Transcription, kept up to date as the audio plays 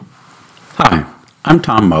I'm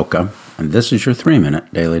Tom Mocha, and this is your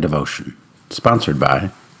 3-minute daily devotion, sponsored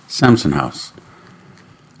by Samson House.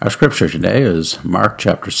 Our scripture today is Mark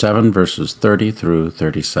chapter 7, verses 30 through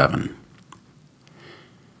 37.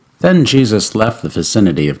 Then Jesus left the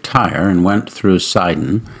vicinity of Tyre and went through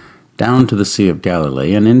Sidon, down to the Sea of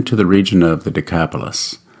Galilee, and into the region of the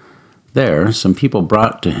Decapolis. There some people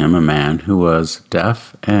brought to him a man who was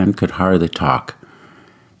deaf and could hardly talk,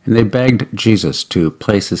 and they begged Jesus to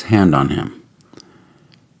place his hand on him.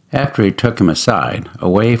 After he took him aside,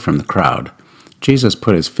 away from the crowd, Jesus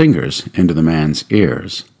put his fingers into the man's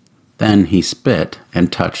ears. Then he spit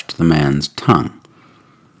and touched the man's tongue.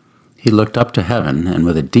 He looked up to heaven and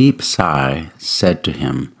with a deep sigh said to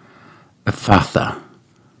him, "Ephphatha,"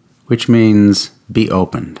 which means, "be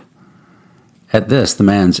opened." At this the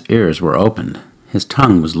man's ears were opened, his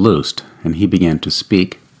tongue was loosed, and he began to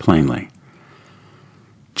speak plainly.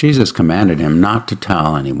 Jesus commanded him not to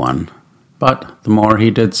tell anyone, but the more he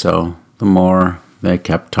did so, the more they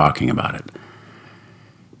kept talking about it.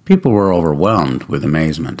 People were overwhelmed with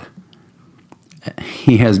amazement.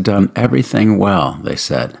 "He has done everything well," they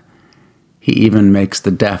said. "He even makes the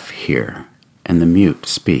deaf hear and the mute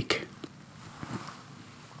speak."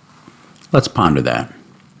 Let's ponder that.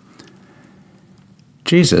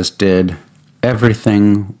 Jesus did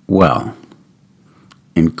everything well,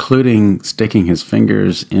 including sticking his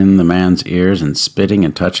fingers in the man's ears and spitting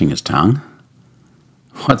and touching his tongue?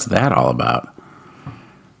 What's that all about?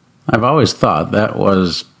 I've always thought that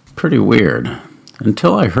was pretty weird,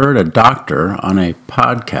 until I heard a doctor on a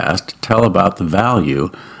podcast tell about the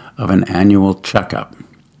value of an annual checkup.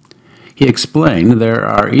 He explained there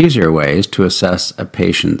are easier ways to assess a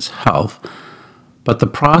patient's health, but the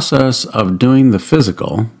process of doing the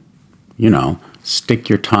physical, stick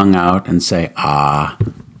your tongue out and say, "ah,"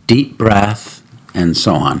 deep breath, and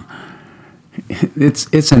so on.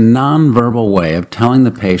 It's a nonverbal way of telling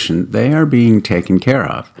the patient they are being taken care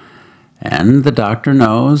of, and the doctor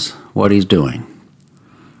knows what he's doing.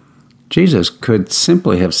 Jesus could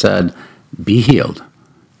simply have said, "be healed,"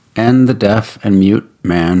 and the deaf and mute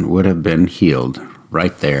man would have been healed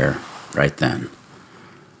right there, right then.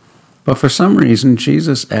 But for some reason,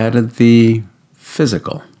 Jesus added the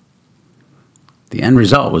physical. The end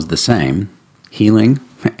result was the same: healing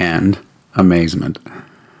and amazement.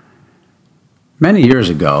 Many years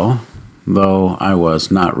ago, though I was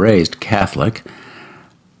not raised Catholic,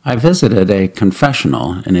 I visited a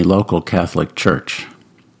confessional in a local Catholic church.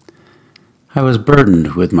 I was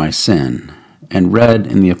burdened with my sin and read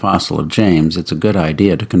in the Epistle of James it's a good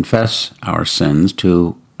idea to confess our sins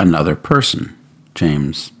to another person,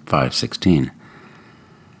 James 5:16.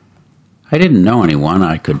 I didn't know anyone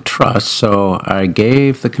I could trust, so I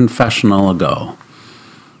gave the confessional a go.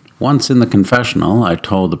 Once in the confessional, I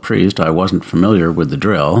told the priest I wasn't familiar with the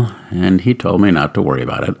drill, and he told me not to worry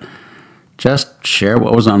about it. Just share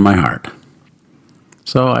what was on my heart.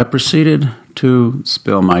 So I proceeded to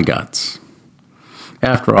spill my guts.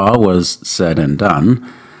 After all was said and done,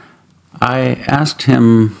 I asked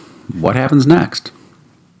him, "What happens next?"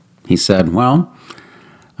 He said, "Well,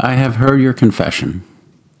 I have heard your confession.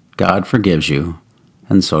 God forgives you,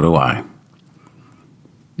 and so do I.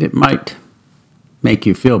 It might make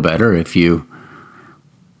you feel better if you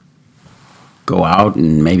go out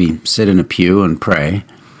and maybe sit in a pew and pray,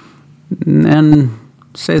 and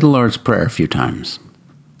say the Lord's Prayer a few times.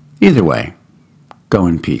 Either way, go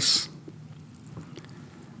in peace."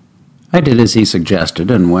 I did as he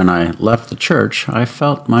suggested, and when I left the church, I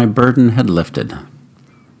felt my burden had lifted.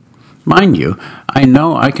 Mind you, I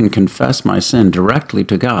know I can confess my sin directly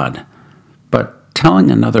to God, but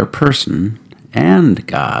telling another person and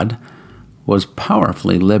God was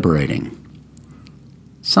powerfully liberating.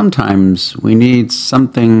 Sometimes we need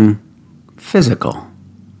something physical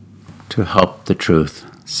to help the truth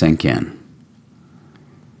sink in.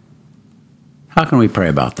 How can we pray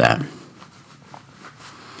about that?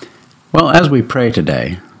 Well, as we pray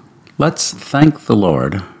today, let's thank the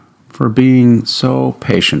Lord for being so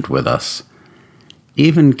patient with us,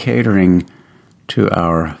 even catering to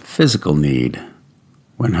our physical need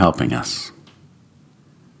when helping us.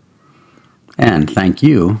 And thank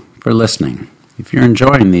you for listening. If you're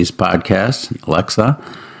enjoying these podcasts, Alexa,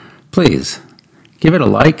 please give it a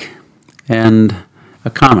like and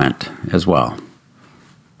a comment as well.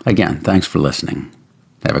 Again, thanks for listening.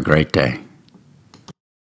 Have a great day.